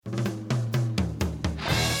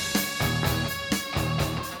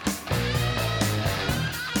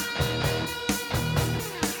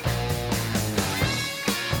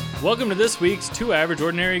Welcome to this week's Two Average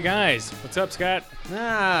Ordinary Guys. What's up, Scott?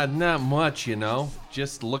 Not much,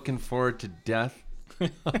 Just looking forward to death.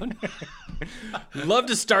 Love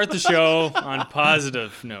to start the show on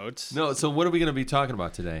positive notes. No, so what are we going to be talking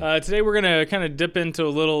about today? Today we're going to kind of dip into a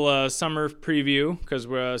little summer preview because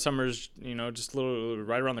summer's, just a little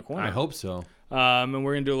right around the corner. I hope so. And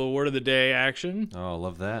we're going to do a little word of the day action. Oh,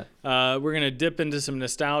 love that. We're going to dip into some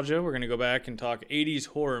nostalgia. We're going to go back and talk 80s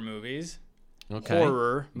horror movies. Okay.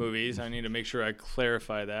 Horror movies. I need to make sure I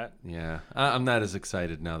clarify that. Yeah, I'm not as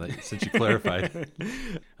excited now that since you clarified.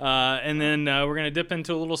 And then we're going to dip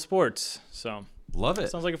into a little sports. So Love it.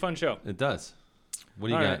 sounds like a fun show. It does. What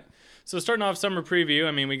do you All got? right. So starting off summer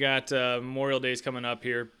preview, we got Memorial Day's coming up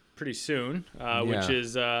here pretty soon, which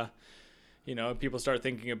is, people start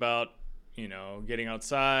thinking about, getting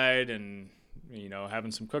outside and,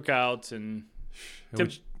 having some cookouts and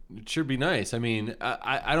It should be nice. I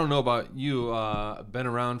don't know about you. Been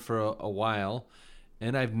around for a while,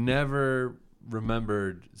 and I've never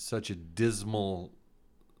remembered such a dismal,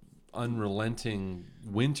 unrelenting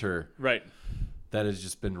winter. Right. That has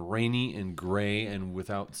just been rainy and gray and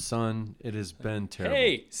without sun. It has been terrible.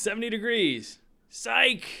 Hey, 70 degrees.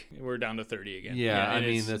 Psych. We're down to 30 again. Yeah,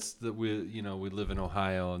 we live in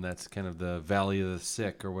Ohio, and that's kind of the valley of the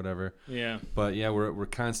sick or whatever. Yeah. But yeah, we're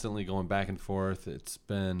constantly going back and forth. It's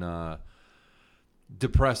been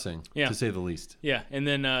depressing, to say the least. Yeah, and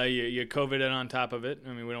then you COVID it on top of it.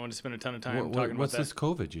 We don't want to spend a ton of time talking about that. What's this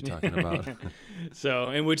COVID you're talking about? So,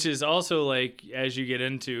 and which is also like, as you get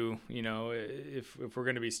into, if we're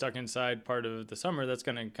going to be stuck inside part of the summer, that's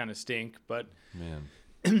going to kind of stink. But Man.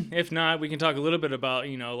 If not, we can talk a little bit about,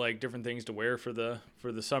 like different things to wear for the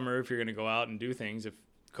summer if you're going to go out and do things. If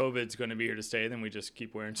COVID's going to be here to stay, then we just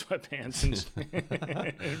keep wearing sweatpants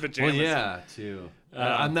and pajamas. Well, yeah, too.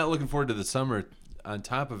 I'm not looking forward to the summer on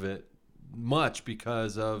top of it much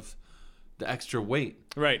because of the extra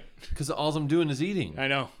weight. Right. Because all I'm doing is eating. I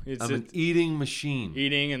know. I'm an eating machine.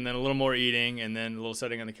 Eating, and then a little more eating, and then a little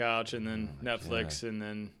sitting on the couch, and then Netflix, and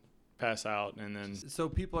then pass out, and then so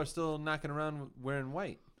people are still knocking around wearing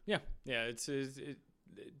white. Yeah it's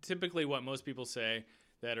typically what most people say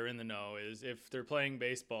that are in the know is if they're playing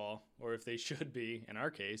baseball, or if they should be, in our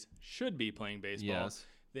case, should be playing baseball, yes,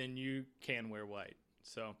 then you can wear white.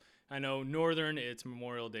 So I know northern, it's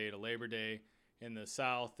Memorial Day to Labor Day. In the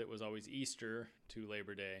South, it was always Easter to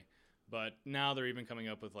Labor Day. But now they're even coming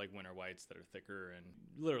up with like winter whites that are thicker and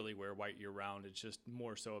literally wear white year round. It's just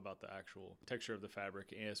more so about the actual texture of the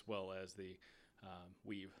fabric as well as the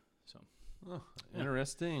weave. So,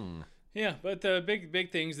 interesting. Yeah, but the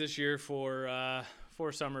big things this year for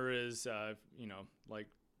summer is like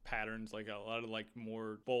patterns, like a lot of like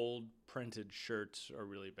more bold printed shirts are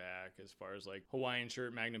really back. As far as like Hawaiian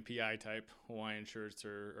shirt, Magnum PI type Hawaiian shirts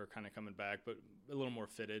are kind of coming back, but a little more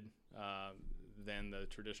fitted than the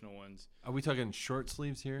traditional ones. Are we talking short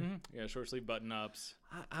sleeves here? Mm-hmm. Yeah, short sleeve button ups.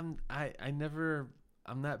 I'm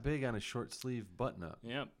not big on a short sleeve button up.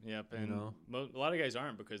 Yep. And a lot of guys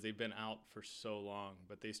aren't because they've been out for so long,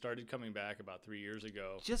 but they started coming back about 3 years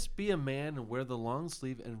ago. Just be a man and wear the long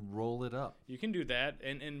sleeve and roll it up. You can do that,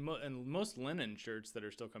 and most linen shirts that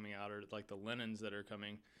are still coming out, or like the linens that are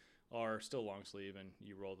coming, are still long sleeve, and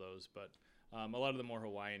you roll those. But a lot of the more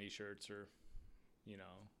Hawaiian-y shirts are,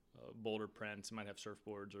 bolder prints, might have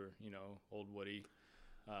surfboards or old woody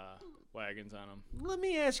wagons on them. Let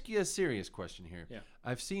me ask you a serious question here. Yeah.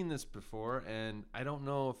 I've seen this before, and I don't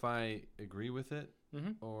know if I agree with it,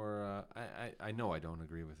 or I know I don't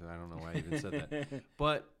agree with it. I don't know why I even said that.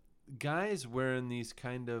 But guys wearing these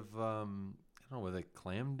kind of, I don't know, were they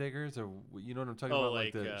clam diggers, or you know what I'm talking about?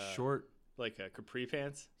 Like the short. Like capri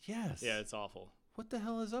pants? Yes. Yeah, it's awful. What the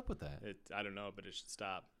hell is up with that? I don't know, but it should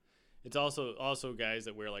stop. It's also guys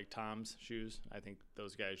that wear like Tom's shoes. I think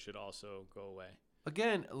those guys should also go away.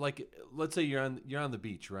 Again, like let's say you're on the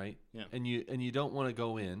beach, right? Yeah. And you don't want to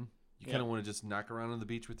go in. You kind of want to just knock around on the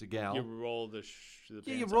beach with the gal. You roll the pants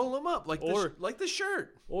you roll them up like the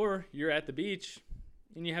shirt. Or you're at the beach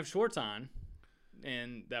and you have shorts on,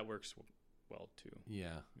 and that works well too.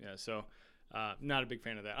 Yeah. Yeah. So, not a big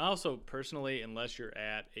fan of that. Also, personally, unless you're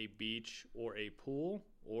at a beach or a pool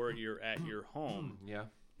or you're at your home,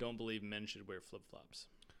 don't believe men should wear flip flops.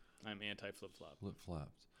 I'm anti flip flop. Flip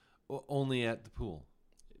flops. Only at the pool.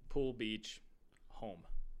 Pool, beach, home.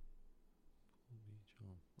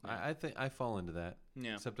 Yeah. I think I fall into that.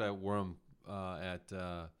 Yeah. Except I wore them at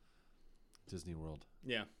Disney World.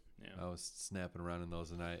 Yeah. I was snapping around in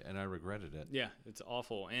those, and I regretted it. Yeah, it's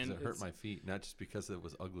awful, and it hurt my feet, not just because it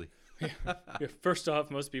was ugly. First off,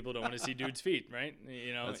 most people don't want to see dudes' feet, right?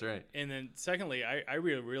 That's right. And then secondly, I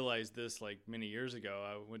realized this like many years ago.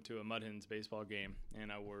 I went to a Mud Hens baseball game,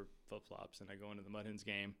 and I wore flip flops, and I go into the Mud Hens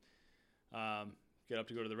game, get up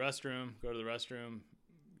to go to the restroom,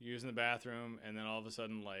 using the bathroom, and then all of a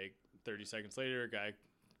sudden, like 30 seconds later, a guy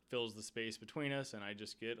fills the space between us, and I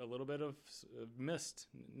just get a little bit of mist.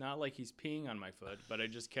 Not like he's peeing on my foot, but I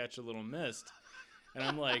just catch a little mist, and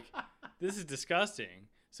I'm like, this is disgusting.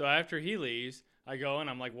 So after he leaves, I go and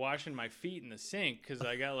I'm like washing my feet in the sink because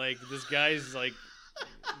I got like this guy's like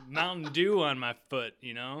Mountain Dew on my foot,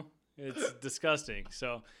 It's disgusting.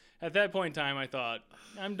 So at that point in time, I thought,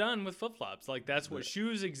 I'm done with flip-flops. Like, that's what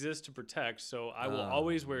shoes exist to protect, so I will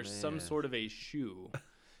always wear some sort of a shoe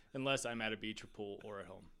unless I'm at a beach or pool or at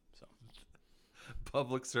home. So,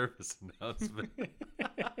 public service announcement.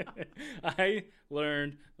 I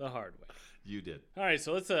learned the hard way. You did. All right,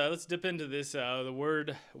 so let's dip into this the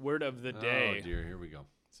word of the day. Oh dear, here we go.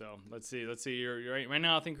 So let's see. You're right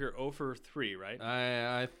now. I think you're 0 for 3, right?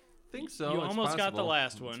 I think so. You it's almost got the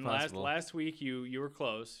possible. last one. Last week you were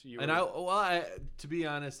close. To be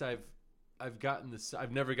honest, I've gotten this.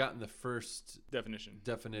 I've never gotten the first definition.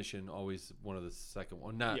 Always one of the second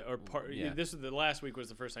one. This was the last week was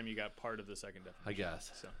the first time you got part of the second definition. I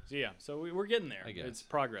guess. So we're getting there. I guess it's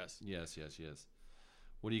progress. Yes.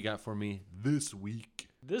 What do you got for me this week?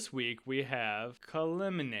 This week we have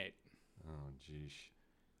caluminate. Oh, geez.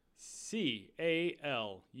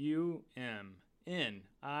 CALUMNIATE.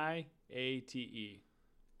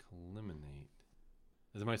 Caluminate.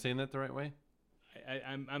 Am I saying that the right way?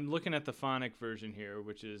 I'm looking at the phonic version here,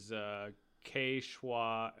 which is K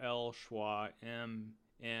schwa L schwa M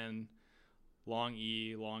N long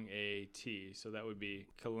E long A T. So that would be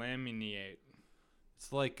caluminate.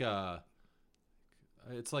 It's like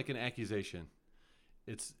an accusation.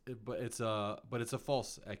 But it's a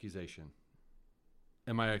false accusation.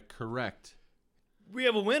 Am I correct? We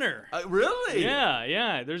have a winner. Really?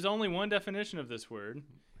 Yeah. There's only one definition of this word,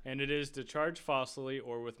 and it is to charge falsely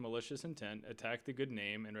or with malicious intent, attack the good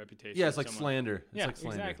name and reputation. Yeah, it's like slander. Yeah, like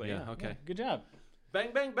slander. Exactly. Yeah, okay. Yeah, good job.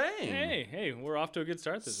 Bang, bang, bang. Hey, we're off to a good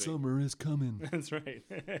start this week. Summer is coming. That's right.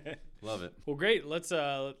 Love it. Well, great. Let's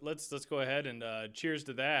go ahead and cheers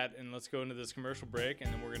to that, and let's go into this commercial break,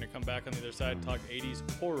 and then we're gonna come back on the other side and talk 80s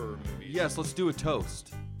horror movies. Yes, let's do a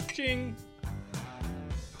toast. Ching.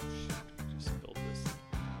 Oh shit! I just spilled this.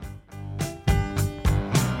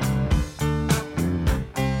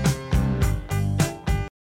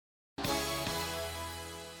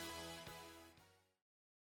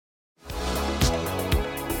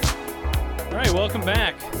 All right, welcome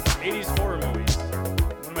back. 80s horror movies.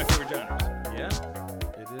 One of my favorite genres. Yeah,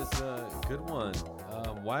 it is a good one.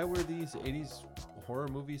 Why were these 80s horror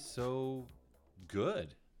movies so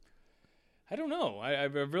good? I don't know.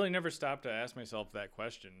 I've really never stopped to ask myself that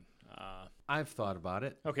question. I've thought about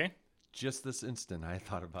it. Okay. Just this instant, I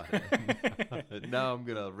thought about it. Now I'm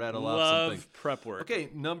gonna rattle off something. Love prep work. Okay,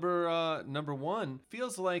 number one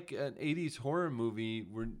feels like an 80s horror movie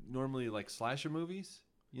were normally like slasher movies.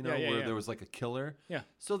 Where there was like a killer. Yeah.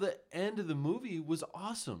 So the end of the movie was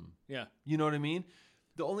awesome. Yeah. You know what I mean?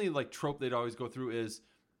 The only like trope they'd always go through is,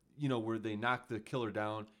 where they knock the killer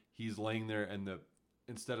down, he's laying there, and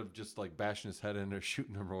instead of just like bashing his head in or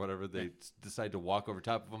shooting him or whatever, they decide to walk over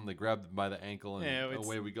top of him. They grab him by the ankle, and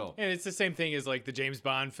away we go. And it's the same thing as like the James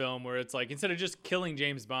Bond film, where it's like instead of just killing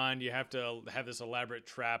James Bond, you have to have this elaborate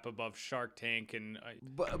trap above Shark Tank, and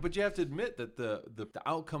but you have to admit that the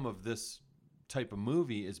outcome of this type of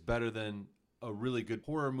movie is better than a really good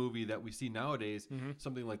horror movie that we see nowadays,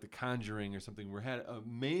 something like The Conjuring or something, where it had an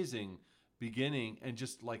amazing beginning and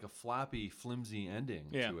just like a floppy, flimsy ending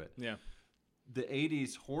to it. Yeah. The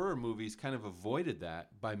 80s horror movies kind of avoided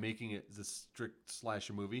that by making it the strict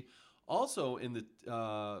slasher movie. Also in the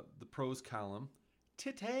pros column,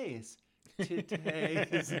 titties.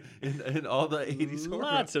 in all the 80s horror.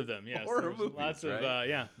 Lots of them, yes. Horror movies, lots of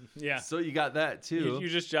right? yeah. So you got that too. You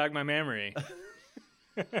just jogged my memory.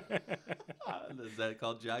 Is that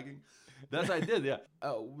called jogging? That's what I did, yeah.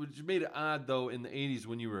 Which made it odd though in the 80s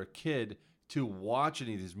when you were a kid to watch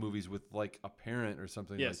any of these movies with like a parent or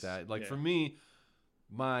something like that. Like for me,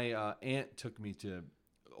 my aunt took me to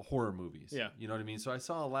horror movies. Yeah. You know what I mean? So I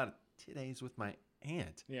saw a lot of titties with my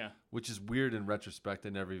aunt. Yeah. Which is weird in retrospect.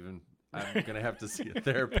 I'm going to have to see a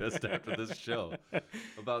therapist after this show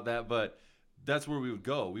about that. But that's where we would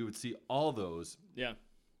go. We would see all those. Yeah.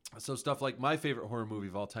 So stuff like my favorite horror movie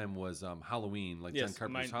of all time was Halloween, like John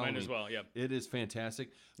Carpenter's Halloween. Mine as well. Yeah, it is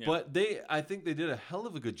fantastic. Yeah. But I think they did a hell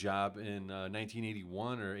of a good job in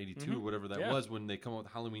 1981 or 82 or whatever that was when they come out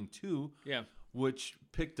with Halloween 2. Yeah, which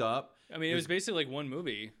picked up. I mean, it was basically like one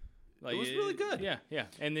movie. Like, it was really good. Yeah, yeah.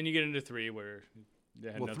 And then you get into 3 where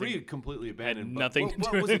well, 3 completely abandoned. Nothing to do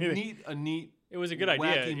what with was anything. a neat. It was a good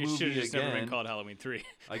idea. It should have just never been called Halloween 3.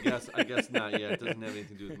 I guess not. Yeah, it doesn't have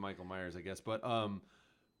anything to do with Michael Myers, I guess. But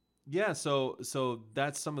yeah. So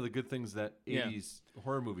that's some of the good things that 80s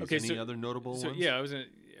horror movies. Okay, Any other notable ones? Yeah, I was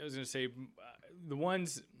gonna say the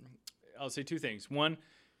ones. I'll say 2 things. One,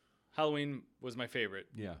 Halloween was my favorite.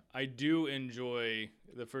 Yeah. I do enjoy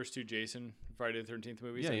the first 2 Jason Friday the 13th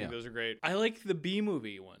movies. Yeah, I think those are great. I like the B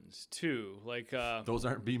movie ones too. Like those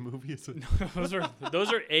aren't B movies.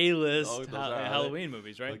 those are A-list are Halloween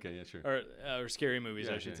movies, right? Okay, yeah, sure. Or scary movies,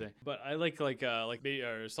 I should say. But I like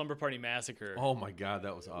Slumber Party Massacre. Oh my God,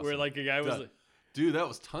 that was awesome. Where like a guy was. Dude, that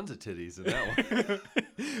was tons of titties in that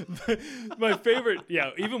one. My favorite,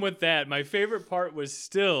 even with that, my favorite part was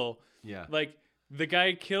still like the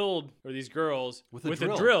guy killed these girls with a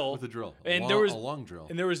drill. With a drill. And there was a long drill.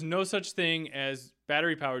 And there was no such thing as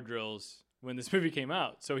battery powered drills when this movie came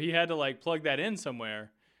out. So he had to like plug that in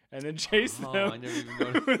somewhere and then chase them. I never even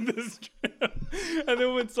noticed. With this drill. And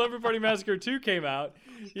then when Slumber Party Massacre 2 came out,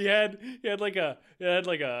 he had like a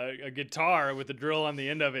guitar with a drill on the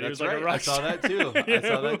end of it. That's it was like right. a rock I saw that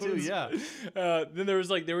too. Yeah. Then there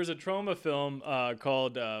was a trauma film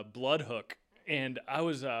called Blood Hook. And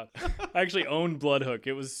I actually owned Blood Hook.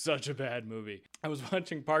 It was such a bad movie. I was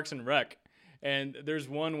watching Parks and Rec, and there's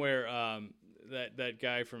one where that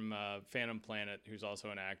guy from Phantom Planet, who's also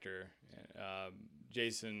an actor,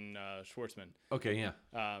 Jason Schwartzman. Okay, yeah.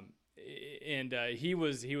 And he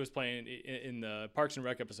was playing in the Parks and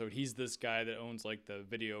Rec episode. He's this guy that owns like the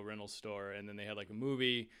video rental store, and then they had like a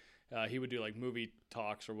movie. He would do like movie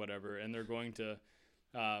talks or whatever, and they're going to.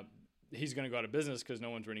 He's going to go out of business because no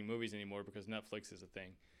one's renting movies anymore because Netflix is a thing.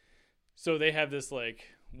 So they have this like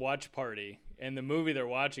watch party, and the movie they're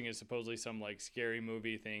watching is supposedly some like scary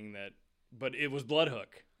movie thing but it was Blood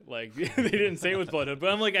Hook. Like they didn't say it was Blood Hook, but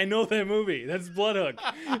I'm like, I know that movie. That's Blood Hook.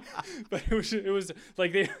 But it was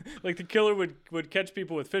like the killer would catch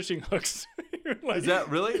people with fishing hooks. Like, is that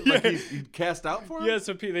really? Yeah. Like he'd cast out for him? Yeah,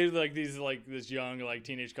 so they like this young like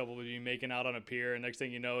teenage couple would be making out on a pier, and next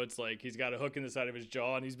thing you know, it's like he's got a hook in the side of his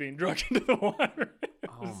jaw and he's being drugged into the water.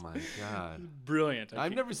 Oh my God! Brilliant.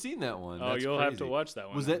 I've never seen that one. Oh, That's you'll crazy. have to watch that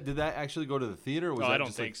one. Did that actually go to the theater? Or was I that don't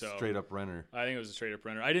just think like so. Straight up renter? I think it was a straight up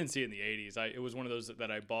renter. I didn't see it in the 80s. It was one of those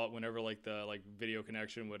that I bought whenever like the like Video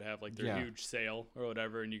Connection would have like their huge sale or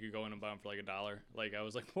whatever, and you could go in and buy them for like $1. Like I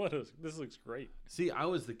was like, this looks great. See, I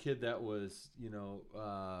was the kid that was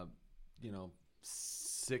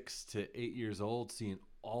 6 to 8 years old, seeing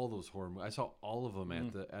all those horror movies. I saw all of them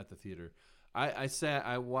at the theater.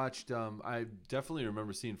 I watched. I definitely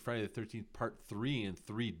remember seeing Friday the 13th Part 3 in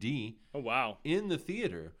 3D. Oh wow! In the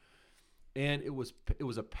theater, and it was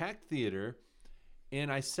a packed theater,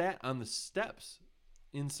 and I sat on the steps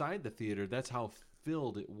inside the theater. That's how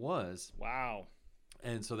filled it was. Wow!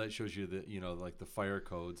 And so that shows you like the fire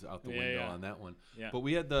codes out the window on that one. Yeah. But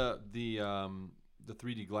we had the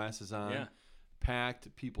 3D glasses on. Yeah.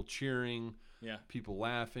 Packed, people cheering. Yeah. People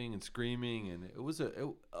laughing and screaming, and it was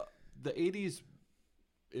the 80s.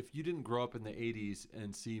 If you didn't grow up in the 80s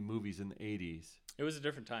and see movies in the 80s, it was a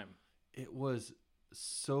different time. It was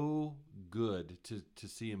so good to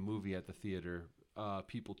see a movie at the theater.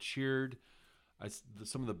 People cheered.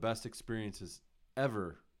 Some of the best experiences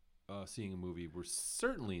ever seeing a movie were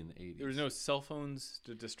certainly in the 80s. There was no cell phones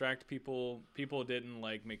to distract people. People didn't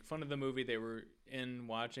like make fun of the movie they were in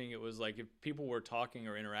watching. It was like if people were talking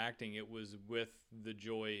or interacting, it was with the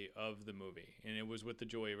joy of the movie, and it was with the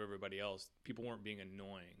joy of everybody else. People weren't being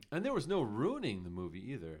annoying. And there was no ruining the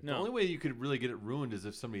movie either. No. The only way you could really get it ruined is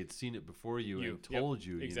if somebody had seen it before you and told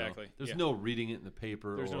you. Exactly. There's no reading it in the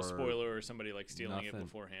paper. There's no spoiler or somebody like stealing it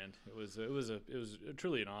beforehand. It was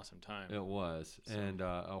truly an awesome time. It was, so. And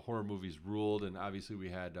horror movies ruled, and obviously we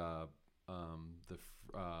had the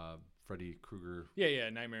Freddy Krueger. Yeah,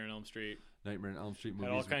 Nightmare on Elm Street. Nightmare on Elm Street movies.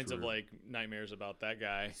 Had all kinds of like nightmares about that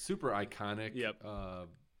guy. Super iconic. Yep.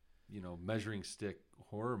 Measuring stick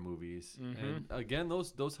horror movies, and again,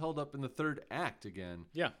 those held up in the third act again.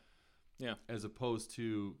 Yeah. As opposed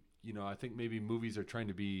to I think maybe movies are trying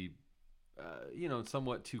to be,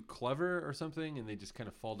 somewhat too clever or something, and they just kind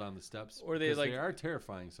of fall down the steps. Or they are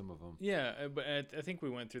terrifying, some of them. Yeah, but I think we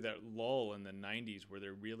went through that lull in the '90s where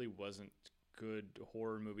there really wasn't good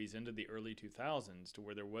horror movies into the early 2000s, to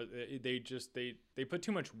where there was they put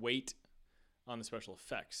too much weight on the special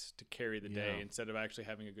effects to carry the day Yeah. instead of actually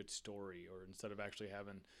having a good story, or instead of actually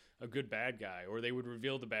having a good bad guy, or they would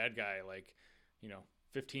reveal the bad guy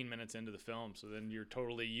 15 minutes into the film. So then you're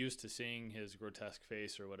totally used to seeing his grotesque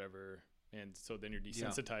face or whatever. And so then you're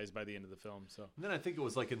desensitized by the end of the film. So And then I think it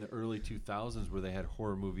was like in the early 2000s where they had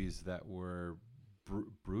horror movies that were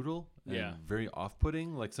brutal and very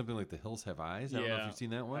off-putting, like something like The Hills Have Eyes. I don't know if you've seen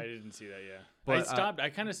that one. I didn't see that. Yeah, But I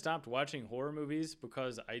kind of stopped watching horror movies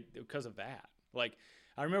because of that. Like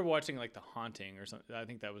I remember watching like The Haunting or something. I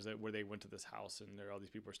think that was it, where they went to this house and there all these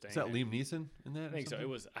people were staying. Is that there. Liam Neeson in that? I think so. It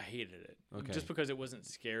was. I hated it. Okay. Just because it wasn't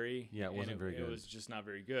scary. Yeah, it wasn't very good. It was just not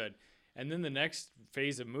very good. And then the next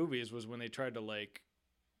phase of movies was when they tried to like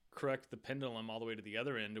correct the pendulum all the way to the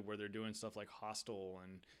other end, where they're doing stuff like Hostel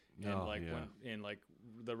and like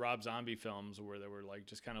the Rob Zombie films, where they were like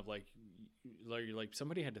just kind of like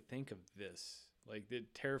somebody had to think of this. Like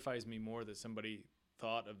it terrifies me more that somebody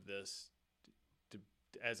thought of this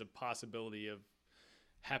as a possibility of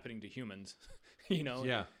happening to humans,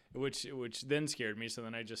 Yeah. which then scared me. So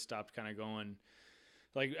then I just stopped kind of going.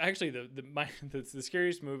 Like actually, the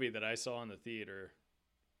scariest movie that I saw in the theater,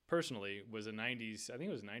 personally, was a '90s. I think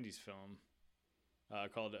it was a '90s film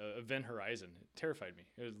called Event Horizon. It terrified me.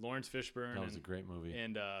 It was Lawrence Fishburne. That was a great movie.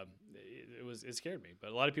 And it scared me.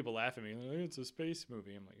 But a lot of people laugh at me. Like, it's a space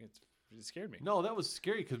movie. I'm like, it scared me. No, that was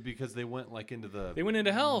scary because they went like into They went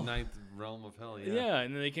into hell. Ninth realm of hell. Yeah. Yeah,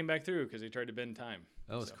 and then they came back through because they tried to bend time.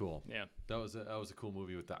 That was cool. Yeah. That was a cool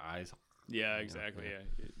movie with the eyes. Yeah, exactly. Yeah.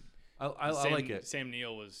 I like it. Sam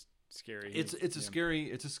Neill was scary. It's a scary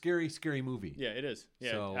movie. Yeah, it is.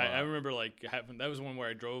 Yeah, So, I remember like that was one where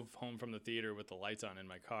I drove home from the theater with the lights on in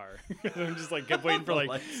my car. I'm just like kept waiting for like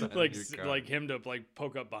him to like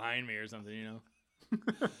poke up behind me or something,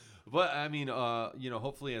 But I mean,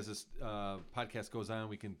 hopefully as this podcast goes on,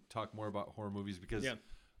 we can talk more about horror movies because, I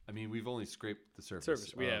mean, we've only scraped the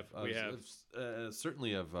surface. We have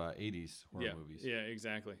certainly of 80s horror movies. Yeah,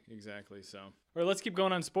 exactly. So, all right, let's keep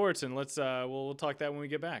going on sports, and let's we'll talk that when we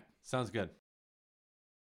get back. Sounds good.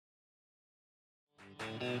 I'm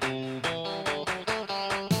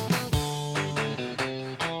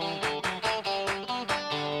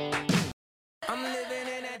living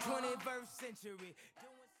in that 21st century.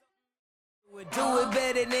 Do it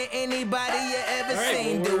better than anybody you ever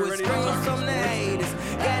seen. Do it scream from the haters.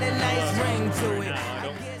 Got a nice ring to it.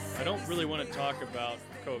 I don't really want to talk about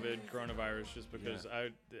coronavirus, just because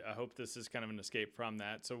I hope this is kind of an escape from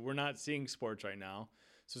that. So we're not seeing sports right now.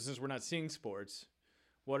 So since we're not seeing sports,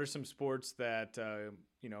 what are some sports that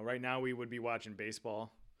right now we would be watching?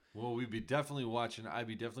 Baseball. Well, I'd be definitely watching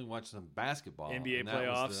some basketball. NBA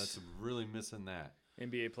playoffs. That's really missing that.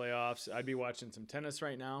 NBA playoffs. I'd be watching some tennis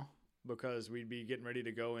right now, because we'd be getting ready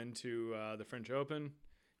to go into the French Open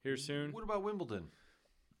here soon. What about Wimbledon?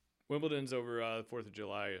 Wimbledon's over 4th of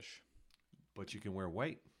July-ish. But you can wear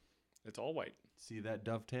white. It's all white. See that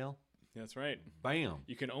dovetail? That's right. Bam.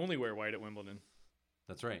 You can only wear white at Wimbledon.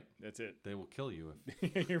 That's right. That's it. They will kill you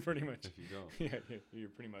You're pretty much. if you don't. Yeah, you're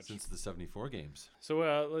pretty much. Since the 74 games.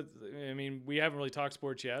 So we haven't really talked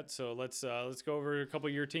sports yet. So let's go over a couple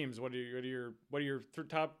of your teams. What are your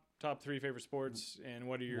top three favorite sports, and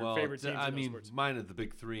what are your favorite teams in those sports? Mine are the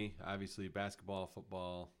big three, obviously basketball,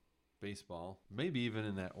 football, baseball, maybe even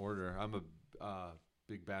in that order. I'm a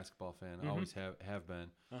big basketball fan. Mm-hmm. Always have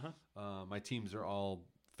been. My teams are all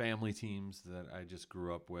family teams that I just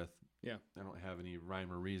grew up with. Yeah. I don't have any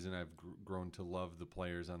rhyme or reason. I've grown to love the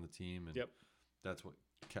players on the team, and that's what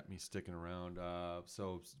kept me sticking around.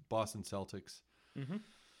 So Boston Celtics. Mm-hmm.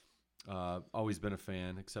 Always been a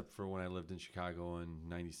fan, except for when I lived in Chicago in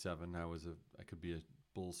 '97. I could be a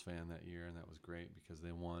Bulls fan that year, and that was great because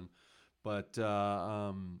they won. But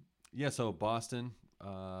so Boston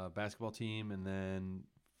basketball team, and then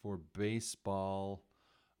for baseball,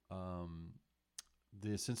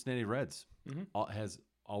 the Cincinnati Reds has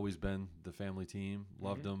always been the family team.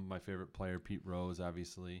 Loved them. My favorite player, Pete Rose,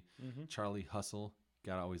 obviously. Charlie Hustle.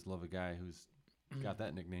 Gotta always love a guy who's got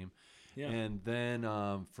that nickname. Yeah. And then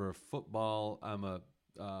for football, I'm a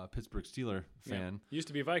Pittsburgh Steelers fan. Used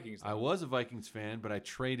to be a Vikings. I was a Vikings fan, but I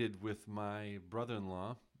traded with my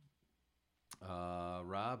brother-in-law,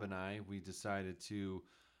 Rob, and we decided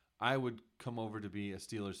I would come over to be a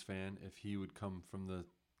Steelers fan if he would come from the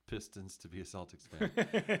Pistons to be a Celtics fan.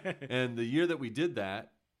 And the year that we did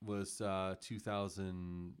that was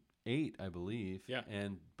 2008, I believe. Yeah.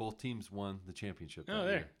 And both teams won the championship.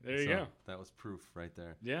 There you go. That was proof right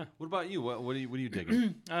there. Yeah. What about you? What are you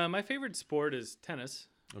digging? My favorite sport is tennis.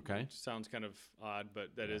 Okay. Which sounds kind of odd,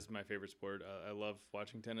 but that is my favorite sport. I love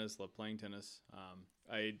watching tennis, love playing tennis.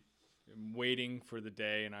 I am waiting for the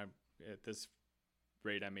day, and at this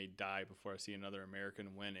rate I may die before I see another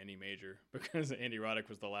American win any major, because Andy Roddick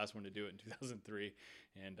was the last one to do it in 2003.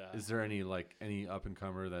 And is there any up and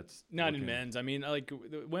comer that's not in men's? I mean, like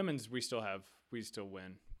the women's, we still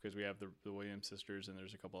win because we have the Williams sisters, and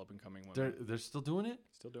there's a couple up and coming women. They're still doing it.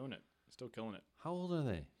 Still doing it. Still killing it. How old are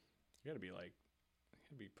they? You got to be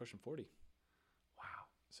pushing 40. Wow.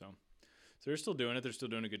 So they're still doing it. They're still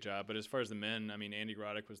doing a good job. But as far as the men, I mean, Andy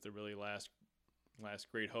Roddick was the really last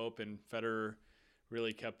great hope, and Federer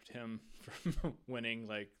really kept him from winning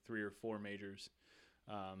like 3 or 4 majors.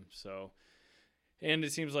 And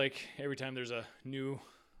it seems like every time there's a new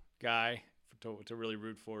guy to really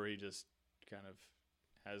root for, he just kind of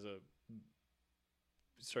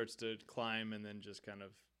starts to climb and then just kind of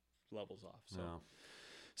levels off.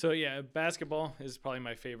 So yeah, basketball is probably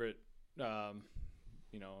my favorite,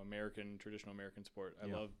 traditional American sport. I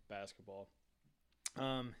love basketball.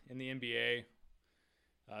 In the NBA,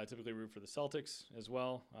 I typically root for the Celtics as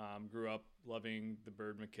well. Grew up loving the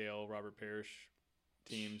Bird, McHale, Robert Parrish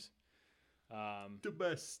teams. The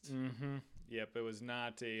best. Mm-hmm. Yep, it was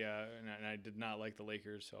not and I did not like the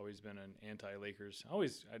Lakers. Always been an anti-Lakers. I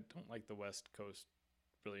don't like the West Coast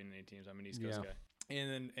really in any teams. I'm an East Coast guy.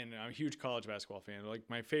 And I'm a huge college basketball fan. Like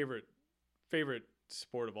my favorite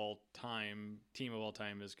sport of all time, team of all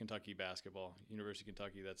time is Kentucky basketball. University of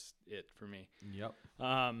Kentucky, that's it for me. Yep.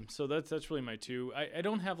 So that's really my two. I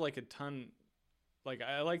don't have like a ton. Like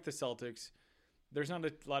I like the Celtics. There's not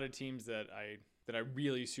a lot of teams that I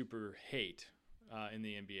really super hate in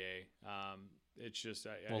the NBA. It's just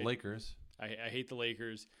Lakers. I hate the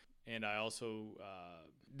Lakers, and I also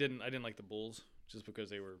didn't like the Bulls just because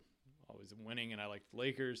they were always winning, and I liked the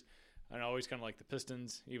Lakers. I always kind of like the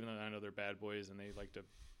Pistons, even though I know they're bad boys and they like to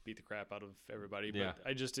beat the crap out of everybody. But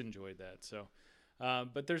I just enjoyed that. So,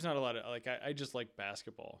 but there's not a lot of I just like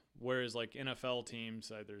basketball. Whereas like NFL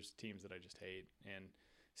teams, there's teams that I just hate. And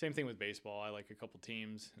same thing with baseball. I like a couple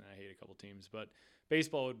teams and I hate a couple teams. But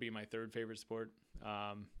baseball would be my third favorite sport.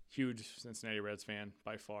 Huge Cincinnati Reds fan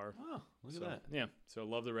by far. Oh, look at that. Yeah. So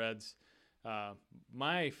love the Reds.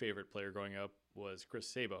 My favorite player growing up was Chris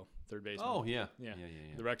Sabo, third baseman. Oh, yeah.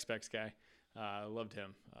 The Rec Specs guy. Loved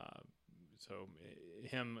him.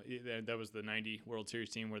 That was the 90 World Series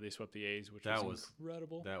team where they swept the A's, which was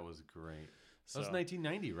incredible. That was great. That was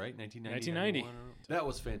 1990, right? 1990. That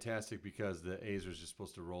was fantastic because the A's were just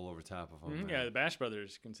supposed to roll over top of them. Mm-hmm. Yeah, the Bash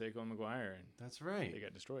brothers, Canseco and McGuire. And that's right. They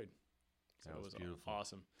got destroyed. So that was beautiful.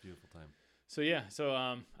 Awesome. Beautiful time. So yeah,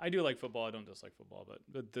 I do like football. I don't dislike football, but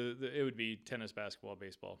it would be tennis, basketball,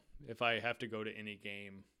 baseball. If I have to go to any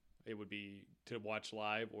game, it would be to watch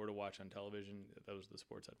live or to watch on television. Those are the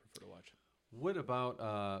sports I'd prefer to watch. What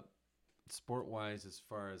about sport-wise, as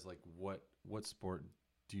far as like what sport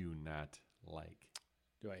do you not like?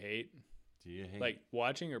 Do I hate? Do you hate? Like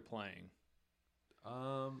watching or playing?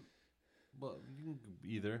 Well, you can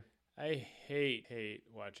either. I hate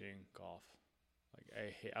watching golf. Like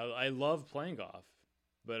I love playing golf,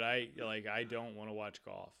 but I don't want to watch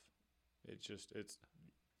golf. It's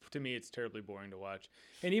to me it's terribly boring to watch.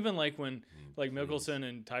 And even like when Mickelson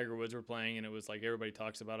and Tiger Woods were playing, and it was like everybody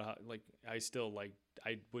talks about how I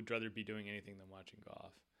would rather be doing anything than watching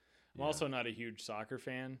golf. I'm also not a huge soccer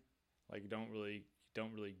fan. Like don't really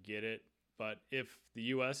get it. But if the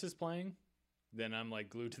U.S. is playing, then I'm like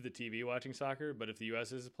glued to the TV watching soccer. But if the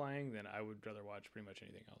U.S. is playing, then I would rather watch pretty much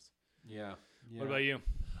anything else. Yeah. What about you?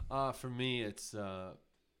 For me, it's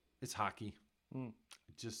hockey.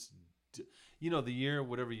 Just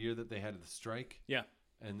whatever year that they had the strike. Yeah.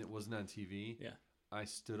 And it wasn't on TV. Yeah. I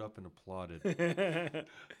stood up and applauded.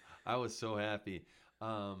 I was so happy.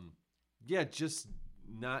 Just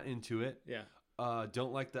not into it. Yeah.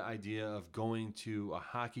 Don't like the idea of going to a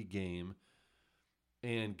hockey game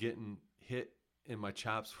and getting hit in my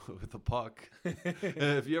chops with a puck.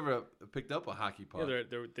 If you ever picked up a hockey puck,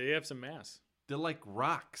 they have some mass. They're like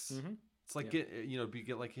rocks. Mm-hmm. It's like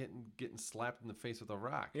getting slapped in the face with a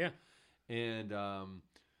rock. Yeah, and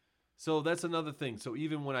so that's another thing. So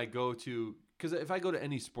even when I go to, because if I go to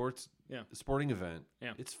any sporting event,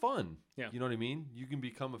 it's fun. Yeah, you know what I mean. You can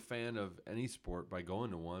become a fan of any sport by going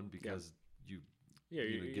to one because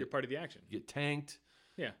you're part of the action. You get tanked.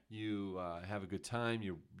 Yeah. You have a good time.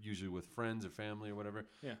 You're usually with friends or family or whatever.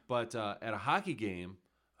 Yeah. But at a hockey game,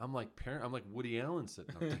 I'm like Woody Allen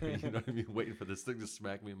sitting up there. You know what I mean? Waiting for this thing to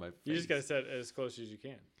smack me in my face. You just got to sit as close as you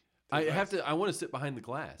can. I want to sit behind the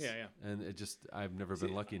glass. Yeah. And I've never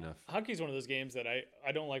been lucky enough. Hockey's one of those games that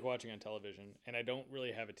I don't like watching on television, and I don't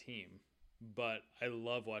really have a team, but I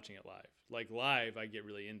love watching it live. Like live, I get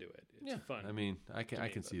really into it. It's fun. I mean, I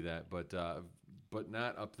can see that, but but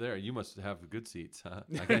not up there. You must have good seats, huh?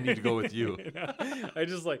 Like, I need to go with you. I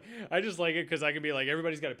just like it because I can be like,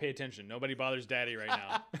 everybody's got to pay attention. Nobody bothers Daddy right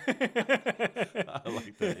now. I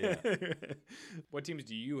like that. Yeah. What teams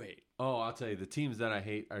do you hate? Oh, I'll tell you, the teams that I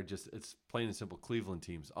hate are just, it's plain and simple Cleveland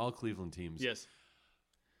teams. All Cleveland teams. Yes.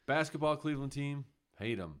 Basketball Cleveland team,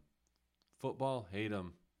 hate them. Football, hate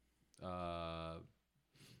them.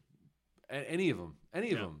 Any of them.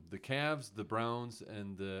 Any of them. The Cavs, the Browns,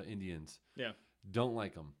 and the Indians. Yeah. Don't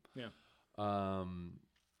like them. Yeah.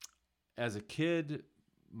 As a kid,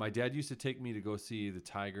 my dad used to take me to go see the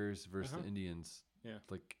Tigers versus the Indians. Yeah.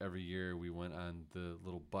 Like every year we went on the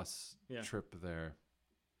little bus trip there.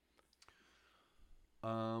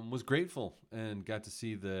 Was grateful and got to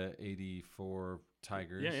see the 84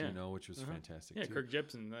 Tigers, you know, which was fantastic. Yeah, too. Kirk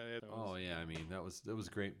Gibson. Oh yeah, I mean that was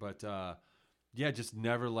great, but yeah, just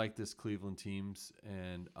never liked this Cleveland teams,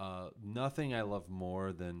 and nothing I love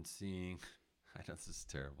more than seeing. I know this is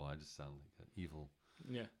terrible. I just sound like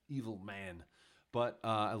an evil man, but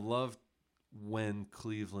I love when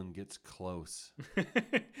Cleveland gets close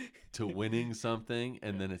to winning something,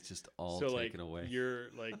 and then it's just all taken away.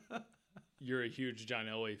 You're a huge John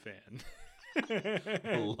Elway fan.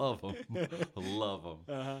 Love him.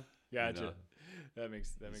 Gotcha. You know, that makes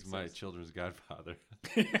sense. My children's godfather.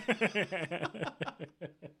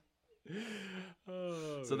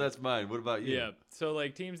 So that's mine. What about you? Yeah. So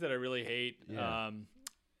like teams that I really hate.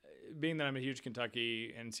 Being that I'm a huge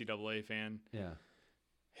Kentucky NCAA fan. Yeah.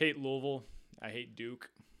 Hate Louisville. I hate Duke.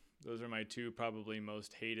 Those are my two probably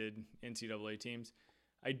most hated NCAA teams.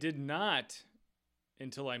 I did not,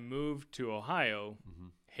 until I moved to Ohio,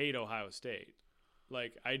 hate Ohio State.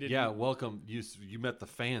 Like I didn't. Yeah, welcome. You met the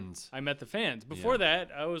fans. I met the fans. Before that,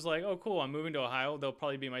 I was like, oh, cool. I'm moving to Ohio. They'll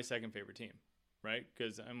probably be my second favorite team, right?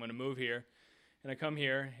 Because I'm going to move here. And I come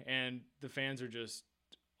here, and the fans are just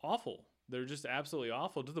awful. They're just absolutely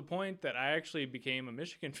awful, to the point that I actually became a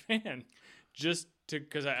Michigan fan just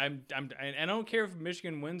because I don't care if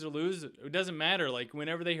Michigan wins or loses. It doesn't matter. Like,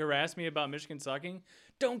 whenever they harass me about Michigan sucking,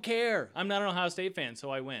 don't care. I'm not an Ohio State fan, so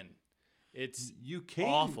I win. It's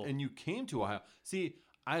awful. And you came to Ohio. See,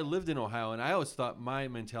 I lived in Ohio, and I always thought my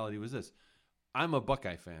mentality was this. I'm a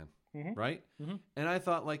Buckeye fan, right? Mm-hmm. And I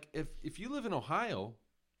thought, like, if you live in Ohio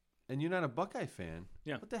and you're not a Buckeye fan,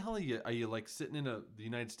 what the hell are you? Are you like sitting in the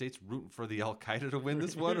United States rooting for the Al-Qaeda to win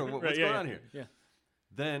this one? Or what's going on here? Yeah.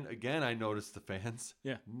 Then, again, I noticed the fans.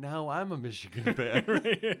 Yeah. Now I'm a Michigan fan.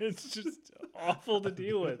 It's just awful to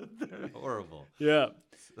deal with. They're horrible. Yeah.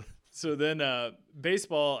 So then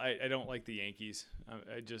baseball, I don't like the Yankees.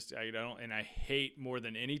 I don't, and I hate more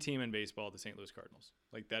than any team in baseball the St. Louis Cardinals.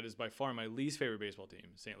 Like, that is by far my least favorite baseball team,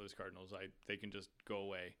 St. Louis Cardinals. They can just go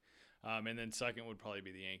away. And then second would probably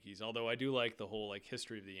be the Yankees, although I do like the whole like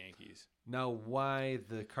history of the Yankees. Now, why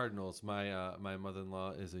the Cardinals? My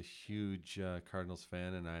mother-in-law is a huge Cardinals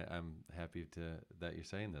fan, and I'm happy that you're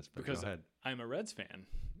saying this. But because go ahead. I'm a Reds fan,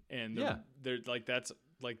 and they're like that's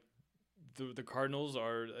like the Cardinals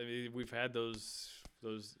are. I mean, we've had those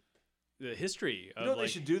the history. Of, you know what they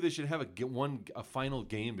should do? They should have a final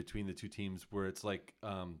game between the two teams where it's like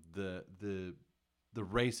the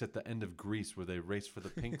race at the end of Greece where they race for the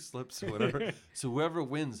pink slips or whatever. So whoever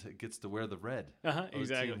wins gets to wear the red. Exactly.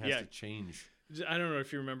 The team has to change. I don't know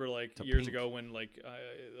if you remember like years ago when like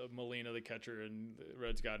Molina, the catcher, and the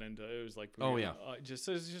Reds got into it. Was like, it's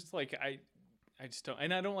just like I just don't,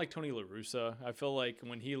 and I don't like Tony La Russa. I feel like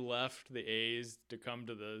when he left the A's to come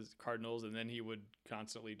to the Cardinals, and then he would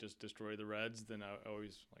constantly just destroy the Reds. Then I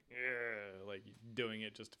always like doing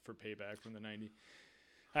it just for payback from the '90s.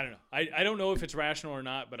 I don't know. I don't know if it's rational or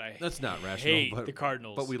not, but that's not rational. Hate the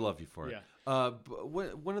Cardinals. But we love you for it. Yeah.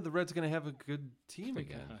 When are the Reds going to have a good team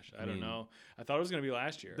again? Gosh, I don't know. I thought it was going to be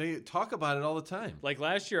last year. They talk about it all the time. Like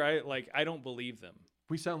last year, I don't believe them.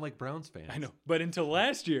 We sound like Browns fans. I know, but until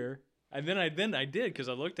last year, and then I did because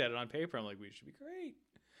I looked at it on paper. I'm like, we should be great.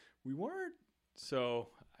 We weren't. So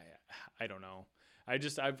I don't know.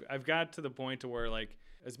 I've got to the point to where like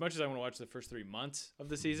as much as I want to watch the first 3 months of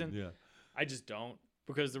the season, I just don't.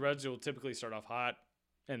 Because the Reds will typically start off hot,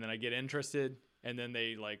 and then I get interested, and then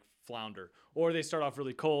they like flounder, or they start off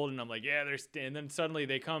really cold, and I'm like, and then suddenly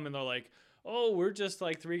they come and they're like, oh, we're just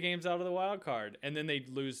like 3 games out of the wild card, and then they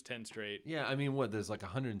lose 10 straight. Yeah, I mean, there's like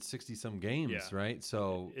 160 some games, right?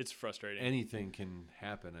 So it's frustrating. Anything can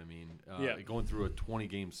happen. I mean, going through a 20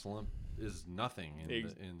 game slump is nothing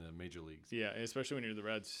in the major leagues. Yeah, especially when you're the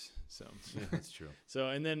Reds. So yeah, that's true. So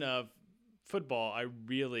and then football, I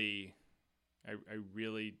really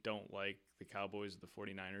don't like the Cowboys or the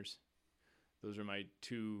 49ers. Those are my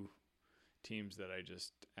 2 teams that I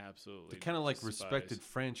just absolutely They're kind of like despise. respected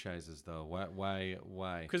franchises, though. Why?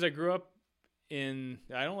 Because I grew up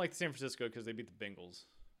I don't like San Francisco because they beat the Bengals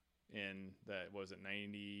in that, was it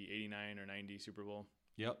 90, 89 or 90 Super Bowl?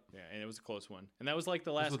 Yep. Yeah, and it was a close one. And that was like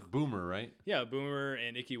the It last. was with Boomer, right? Yeah, Boomer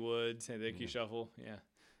and Ickey Woods and the Ickey Shuffle. Yeah.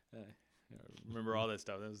 I remember all that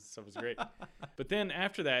stuff. That stuff was great. But then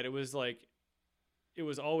after that, it was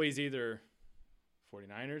always either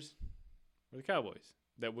 49ers or the Cowboys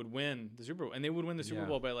that would win the Super Bowl. And they would win the Super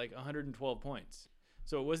Bowl by like 112 points.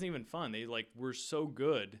 So it wasn't even fun. They were so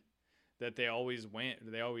good that they always won.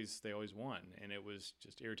 They always won. And it was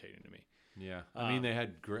just irritating to me. Yeah. I mean, they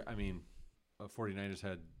had great. 49ers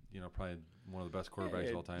had, probably one of the best quarterbacks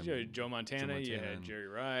of all time. Joe Montana. You had Jerry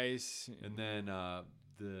Rice. And then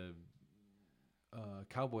the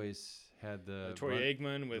Cowboys had the Troy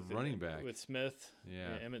Aikman with running back with Smith.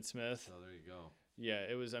 Yeah, Emmitt Smith. So there you go. Yeah,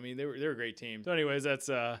 it was. I mean, they were a great team. So, anyways, that's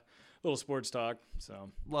a little sports talk.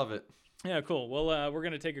 So love it. Yeah, cool. Well, we're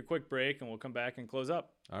gonna take a quick break and we'll come back and close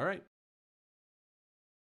up. All right.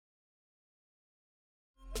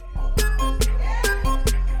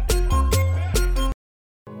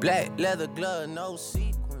 Black leather glove, no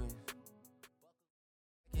sequin.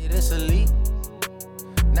 It's elite.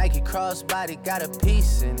 Nike crossbody got a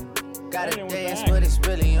piece and gotta dance, but it's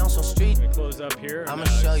really on some street. We're gonna close up here. I'ma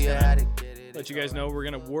show you how to get it. Let you guys know we're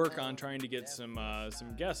gonna work on trying to get some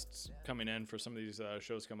guests coming in for some of these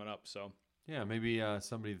shows coming up. So yeah, maybe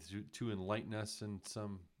somebody to enlighten us in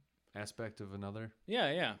some aspect of another.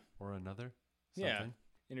 Yeah. Or another. Yeah. Something.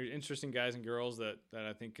 Interesting guys and girls that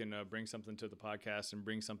I think can bring something to the podcast and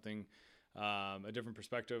bring something, a different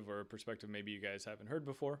perspective or a perspective maybe you guys haven't heard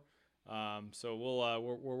before. So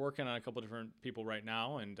we're working on a couple different people right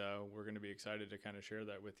now, and we're going to be excited to kind of share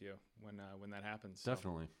that with you when that happens.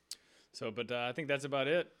 Definitely. But I think that's about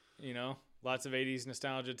it. Lots of 80s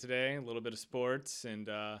nostalgia today, a little bit of sports, and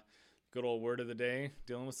good old word of the day,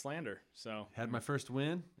 dealing with slander. So had my first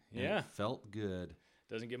win. Yeah. It felt good.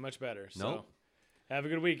 Doesn't get much better. Nope. So have a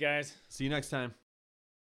good week, guys. See you next time.